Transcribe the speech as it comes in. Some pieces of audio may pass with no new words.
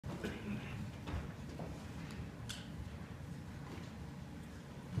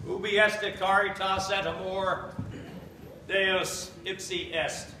Ubi est caritas et amor, Deus ipsi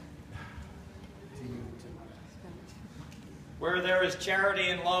est. Where there is charity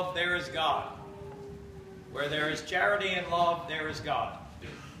and love, there is God. Where there is charity and love, there is God.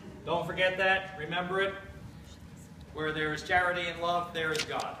 Don't forget that. Remember it. Where there is charity and love, there is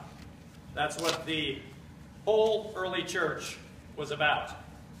God. That's what the whole early church was about.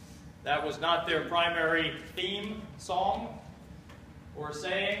 That was not their primary theme song or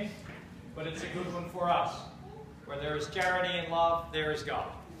saying, but it's a good one for us. Where there is charity and love, there is God.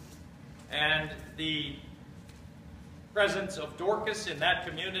 And the presence of Dorcas in that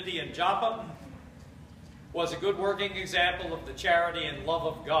community in Joppa was a good working example of the charity and love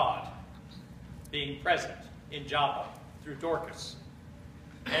of God being present in Joppa through Dorcas.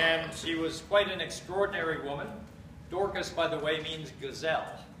 And she was quite an extraordinary woman. Dorcas, by the way, means gazelle.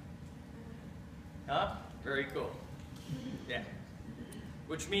 Huh? Very cool. Yeah.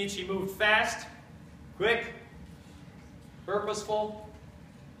 Which means she moved fast, quick, purposeful,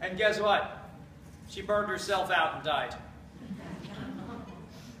 and guess what? She burned herself out and died.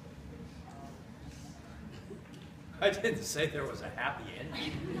 I didn't say there was a happy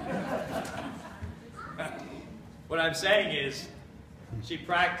ending. What I'm saying is, she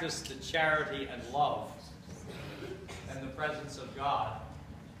practiced the charity and love and the presence of God,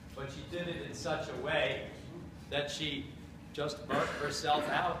 but she did it in such a way that she just burnt herself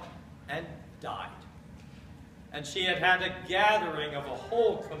out and died. And she had had a gathering of a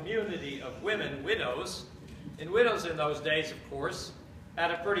whole community of women, widows. And widows in those days, of course,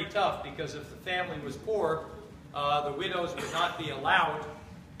 had it pretty tough, because if the family was poor, the widows would not be allowed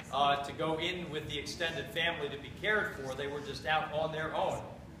to go in with the extended family to be cared for. They were just out on their own.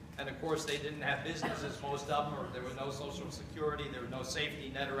 And of course, they didn't have businesses, most of them, or there was no social security, there was no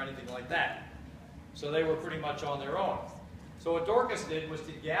safety net or anything like that. So they were pretty much on their own. So what Dorcas did was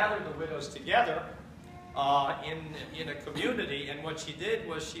to gather the widows together in a community, and what she did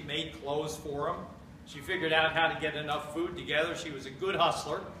was she made clothes for them. She figured out how to get enough food together. She was a good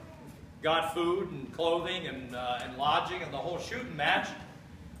hustler, got food and clothing and lodging and the whole shooting match.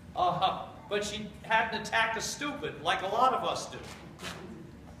 But she had an attack of stupid, like a lot of us do.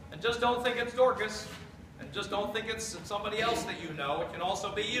 And just don't think it's Dorcas, and just don't think it's somebody else that you know. It can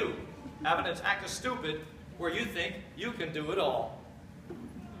also be you. Have an attack of stupid where you think you can do it all.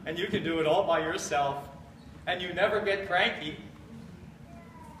 And you can do it all by yourself. And you never get cranky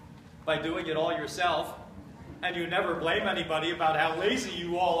by doing it all yourself. And you never blame anybody about how lazy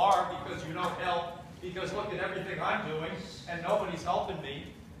you all are because you don't help. Because look at everything I'm doing and nobody's helping me.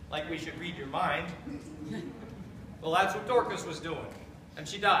 Like we should read your mind. Well, that's what Dorcas was doing. And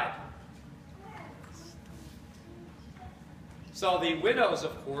she died. So the widows,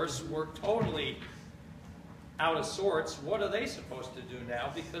 of course, were totally out of sorts. What are they supposed to do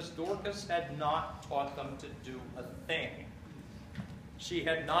now? Because Dorcas had not taught them to do a thing. She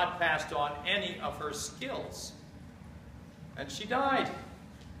had not passed on any of her skills. And she died.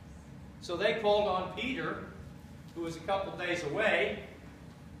 So they called on Peter, who was a couple days away,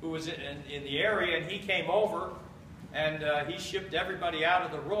 who was in the area, and he came over, and he shipped everybody out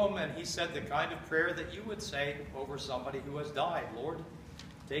of the room, and he said the kind of prayer that you would say over somebody who has died. Lord,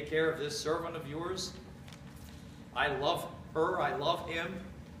 take care of this servant of yours. I love her, I love him.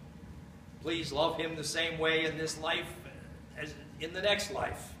 Please love him the same way in this life as in the next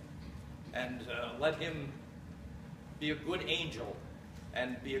life. And let him be a good angel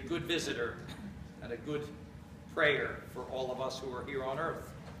and be a good visitor and a good prayer for all of us who are here on earth.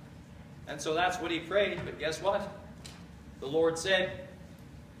 And so that's what he prayed, but guess what? The Lord said,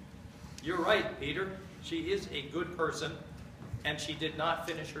 you're right, Peter. She is a good person, and she did not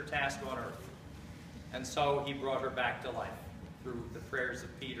finish her task on earth. And so he brought her back to life through the prayers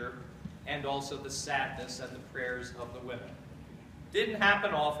of Peter and also the sadness and the prayers of the women. Didn't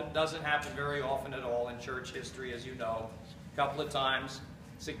happen often, doesn't happen very often at all in church history, as you know. A couple of times,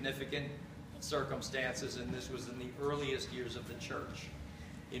 significant circumstances, and this was in the earliest years of the church,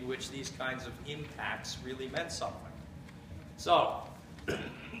 in which these kinds of impacts really meant something. So,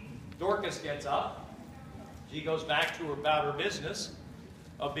 Dorcas gets up. She goes back to about her business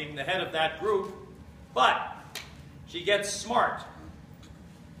of being the head of that group, but she gets smart.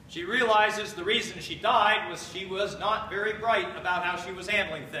 She realizes the reason she died was she was not very bright about how she was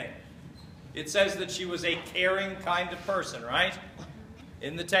handling things. It says that she was a caring kind of person, right?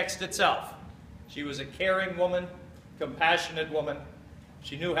 In the text itself. She was a caring woman, compassionate woman.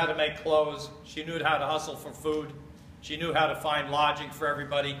 She knew how to make clothes. She knew how to hustle for food. She knew how to find lodging for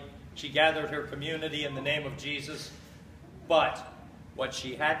everybody. She gathered her community in the name of Jesus. But what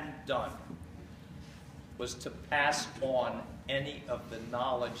she hadn't done was to pass on any of the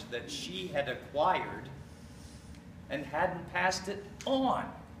knowledge that she had acquired and hadn't passed it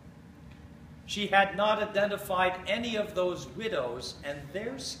on. She had not identified any of those widows and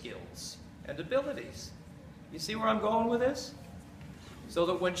their skills and abilities. You see where I'm going with this? So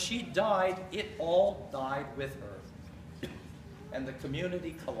that when she died, it all died with her. And the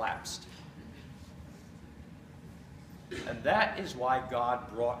community collapsed. And that is why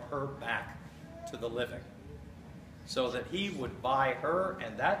God brought her back to the living. So that he would buy her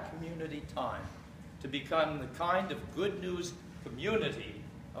and that community time to become the kind of good news community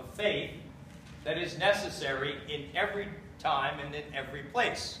of faith that is necessary in every time and in every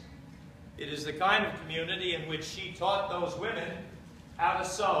place. It is the kind of community in which she taught those women how to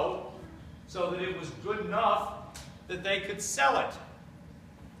sew so that it was good enough that they could sell it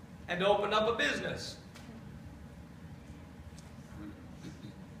and open up a business.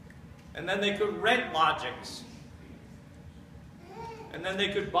 And then they could rent lodgings. And then they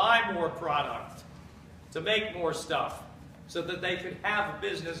could buy more product to make more stuff so that they could have a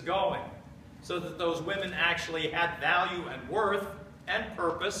business going, so that those women actually had value and worth and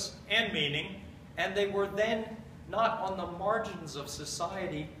purpose and meaning, and they were then not on the margins of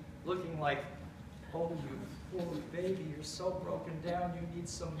society looking like, oh, you poor baby, you're so broken down, you need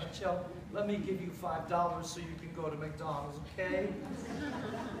so much help. Let me give you $5 so you can go to McDonald's, okay?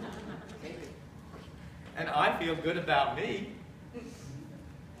 And I feel good about me.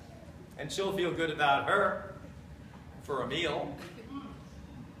 And she'll feel good about her for a meal.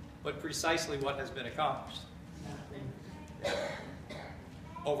 But precisely what has been accomplished.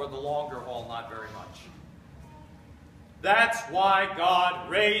 Over the longer haul, not very much. That's why God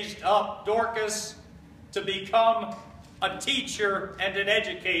raised up Dorcas to become a teacher and an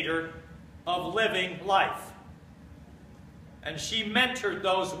educator of living life. And she mentored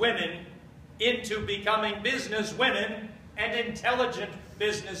those women into becoming business women and intelligent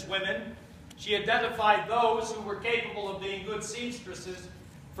business women. She identified those who were capable of being good seamstresses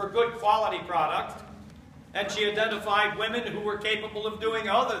for good quality product, and she identified women who were capable of doing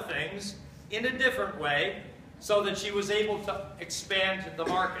other things in a different way so that she was able to expand the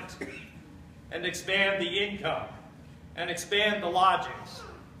market and expand the income and expand the lodgings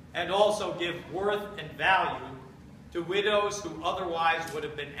and also give worth and value to widows who otherwise would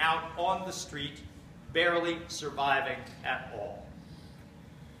have been out on the street barely surviving at all.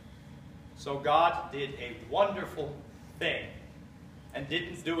 So God did a wonderful thing and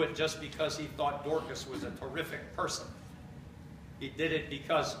didn't do it just because he thought Dorcas was a terrific person. He did it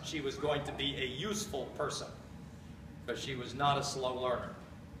because she was going to be a useful person, because she was not a slow learner.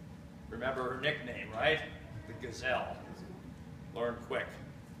 Remember her nickname, right? The Gazelle. Learn quick.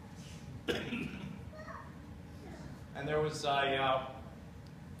 And there was a...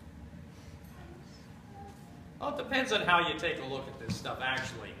 well, it depends on how you take a look at this stuff,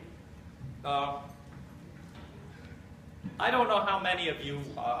 actually. I don't know how many of you,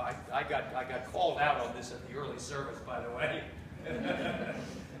 I got called out on this at the early service, by the way,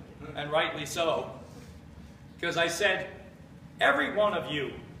 and rightly so, because I said, every one of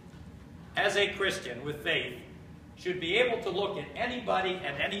you, as a Christian with faith, should be able to look at anybody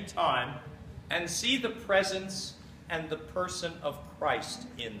at any time and see the presence and the person of Christ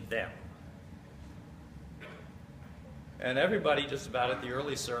in them. And everybody just about at the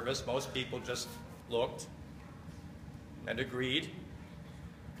early service, most people just looked and agreed.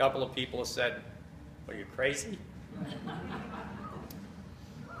 A couple of people said, "Are you crazy?"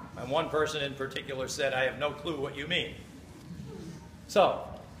 And one person in particular said, "I have no clue what you mean." So,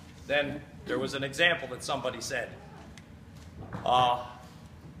 then there was an example that somebody said. A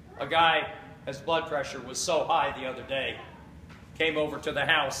guy, his blood pressure was so high the other day, came over to the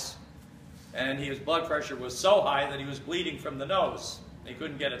house, and his blood pressure was so high that he was bleeding from the nose. He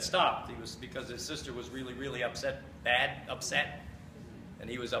couldn't get it stopped. Because his sister was really, really upset, and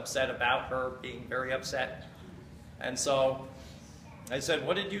he was upset about her being very upset. And so I said,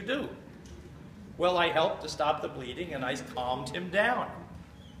 "What did you do?" "Well, I helped to stop the bleeding, and I calmed him down."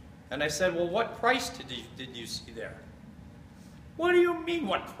 And I said, "Well, what Christ did you see there?" "What do you mean,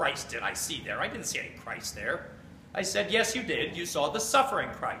 what Christ did I see there? I didn't see any Christ there." I said, "Yes, you did. You saw the suffering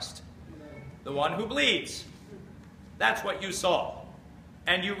Christ, the one who bleeds. That's what you saw.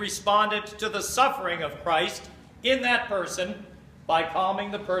 And you responded to the suffering of Christ in that person by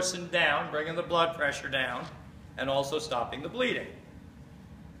calming the person down, bringing the blood pressure down, and also stopping the bleeding.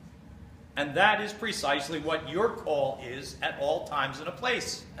 And that is precisely what your call is at all times and a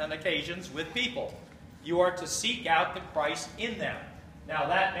place and occasions with people. You are to seek out the Christ in them. Now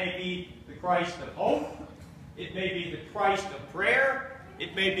that may be the Christ of hope, it may be the Christ of prayer,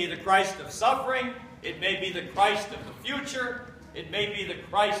 it may be the Christ of suffering, It may be the Christ of the future. It may be the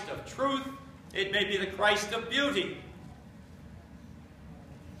Christ of truth. It may be the Christ of beauty.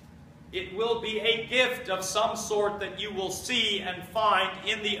 It will be a gift of some sort that you will see and find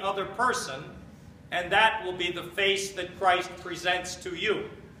in the other person, and that will be the face that Christ presents to you.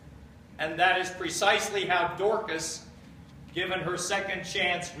 And that is precisely how Dorcas, given her second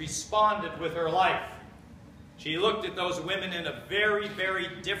chance, responded with her life. She looked at those women in a very, very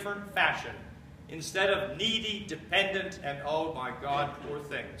different fashion. Instead of needy, dependent, and oh my God, poor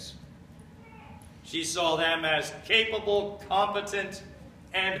things. She saw them as capable, competent,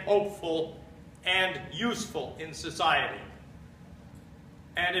 and hopeful, and useful in society.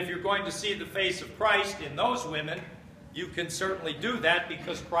 And if you're going to see the face of Christ in those women, you can certainly do that,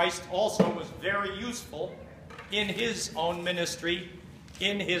 because Christ also was very useful in his own ministry,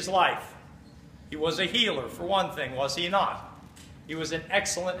 in his life. He was a healer, for one thing, was he not? He was an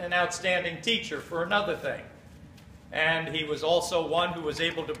excellent and outstanding teacher, for another thing. And he was also one who was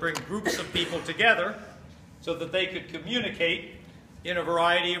able to bring groups of people together so that they could communicate in a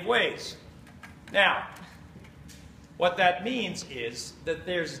variety of ways. Now, what that means is that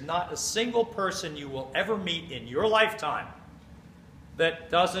there's not a single person you will ever meet in your lifetime that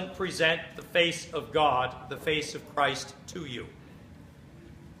doesn't present the face of God, the face of Christ to you.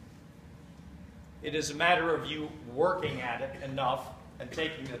 It is a matter of you working at it enough and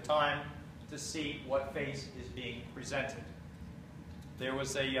taking the time to see what face is being presented. There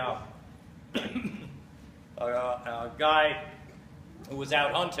was a guy who was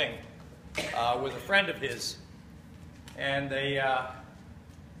out hunting with a friend of his, and they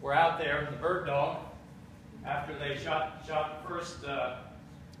were out there, and the bird dog, after they shot the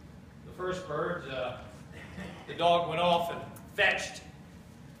first bird, the dog went off and fetched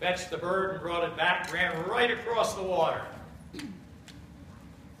the bird and brought it back, ran right across the water.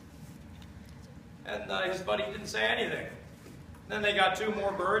 And his buddy didn't say anything. Then they got 2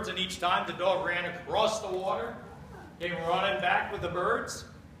 more birds, and each time the dog ran across the water, came running back with the birds.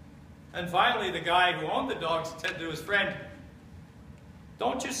 And finally, the guy who owned the dog said to his friend,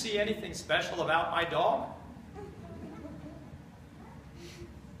 "Don't you see anything special about my dog?"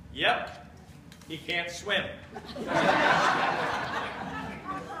 "Yep, he can't swim."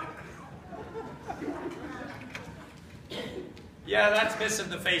 Yeah, that's missing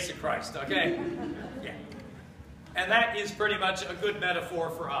the face of Christ, okay? Yeah. And that is pretty much a good metaphor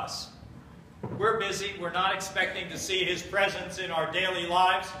for us. We're busy. We're not expecting to see his presence in our daily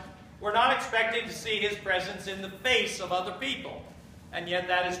lives. We're not expecting to see his presence in the face of other people. And yet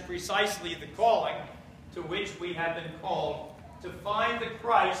that is precisely the calling to which we have been called, to find the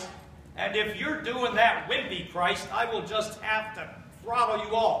Christ. And if you're doing that wimpy Christ, I will just have to throttle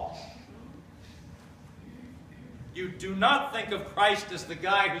you all. You do not think of Christ as the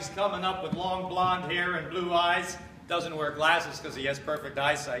guy who's coming up with long blonde hair and blue eyes, doesn't wear glasses because he has perfect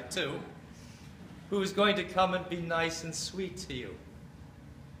eyesight too, who's going to come and be nice and sweet to you.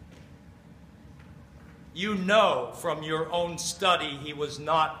 You know from your own study he was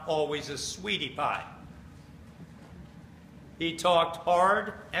not always a sweetie pie. He talked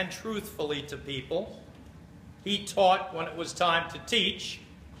hard and truthfully to people. He taught when it was time to teach.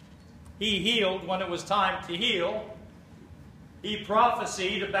 He healed when it was time to heal. He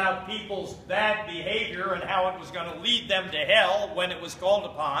prophesied about people's bad behavior and how it was going to lead them to hell when it was called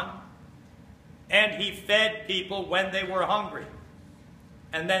upon. And he fed people when they were hungry,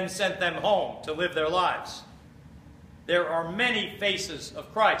 and then sent them home to live their lives. There are many faces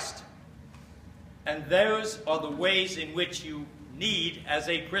of Christ, and those are the ways in which you need, as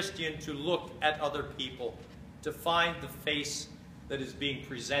a Christian, to look at other people, to find the face that is being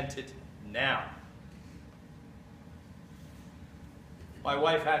presented now. My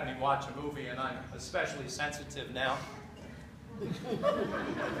wife had me watch a movie, and I'm especially sensitive now,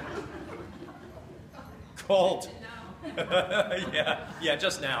 called, yeah,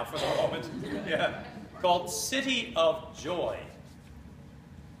 just now for the moment, yeah, called City of Joy,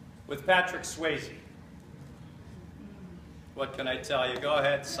 with Patrick Swayze. What can I tell you? Go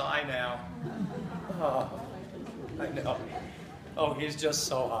ahead, sigh now. Oh, I know. Oh, he's just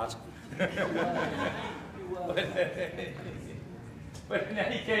so hot. But in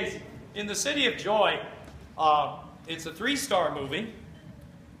any case, in the City of Joy, it's a 3-star movie.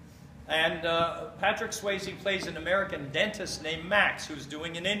 And Patrick Swayze plays an American dentist named Max, who's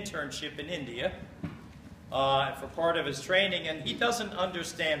doing an internship in India for part of his training. And he doesn't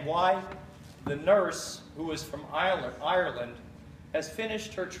understand why the nurse, who is from Ireland, has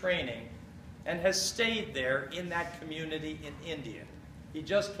finished her training and has stayed there in that community in India. He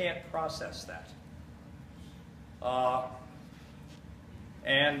just can't process that.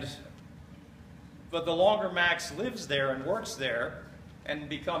 But the longer Max lives there and works there and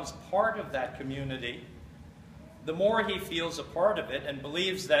becomes part of that community, the more he feels a part of it and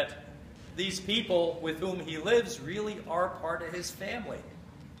believes that these people with whom he lives really are part of his family,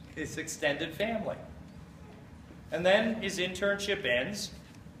 his extended family. And then his internship ends,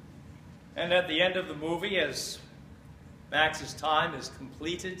 and at the end of the movie, as Max's time is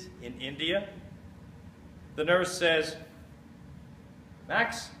completed in India, the nurse says,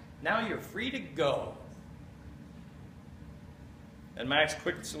 "Max, now you're free to go." And Max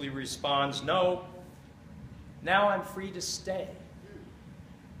quickly responds, "No, now I'm free to stay."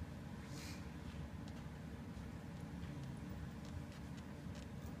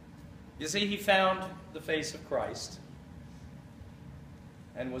 You see, he found the face of Christ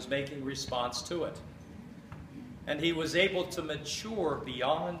and was making response to it. And he was able to mature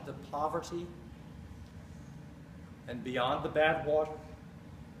beyond the poverty and beyond the bad water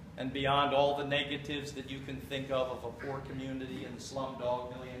and beyond all the negatives that you can think of a poor community and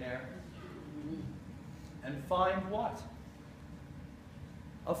slumdog millionaire. And find what?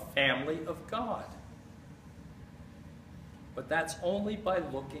 A family of God. But that's only by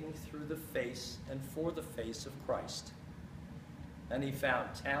looking through the face and for the face of Christ. And he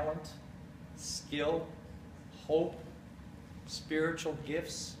found talent, skill, hope, spiritual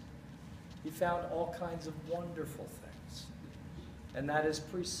gifts. He found all kinds of wonderful things. And that is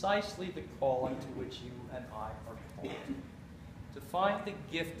precisely the calling to which you and I are called. To find the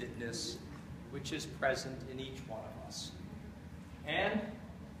giftedness which is present in each one of us. And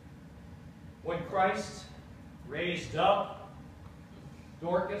when Christ raised up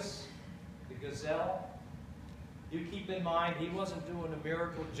Dorcas, the gazelle, you keep in mind he wasn't doing a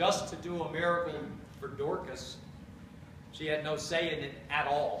miracle just to do a miracle for Dorcas. She had no say in it at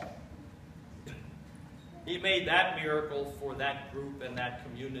all. He made that miracle for that group and that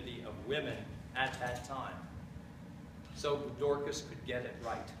community of women at that time, so Dorcas could get it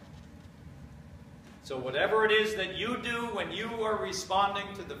right. So whatever it is that you do when you are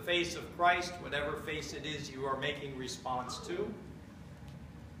responding to the face of Christ, whatever face it is you are making response to,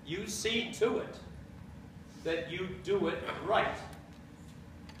 you see to it that you do it right.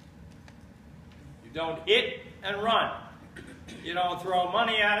 You don't hit and run. You don't throw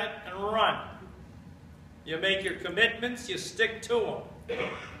money at it and run. You make your commitments, you stick to them.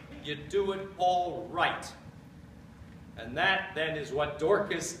 You do it all right. And that then is what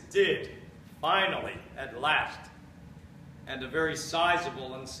Dorcas did, finally, at last. And a very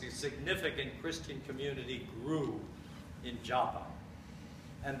sizable and significant Christian community grew in Joppa.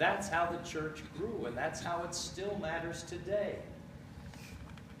 And that's how the church grew, and that's how it still matters today,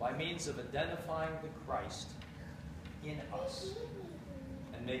 by means of identifying the Christ in us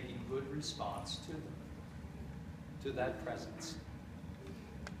and making good response to them, to that presence.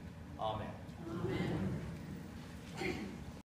 Amen.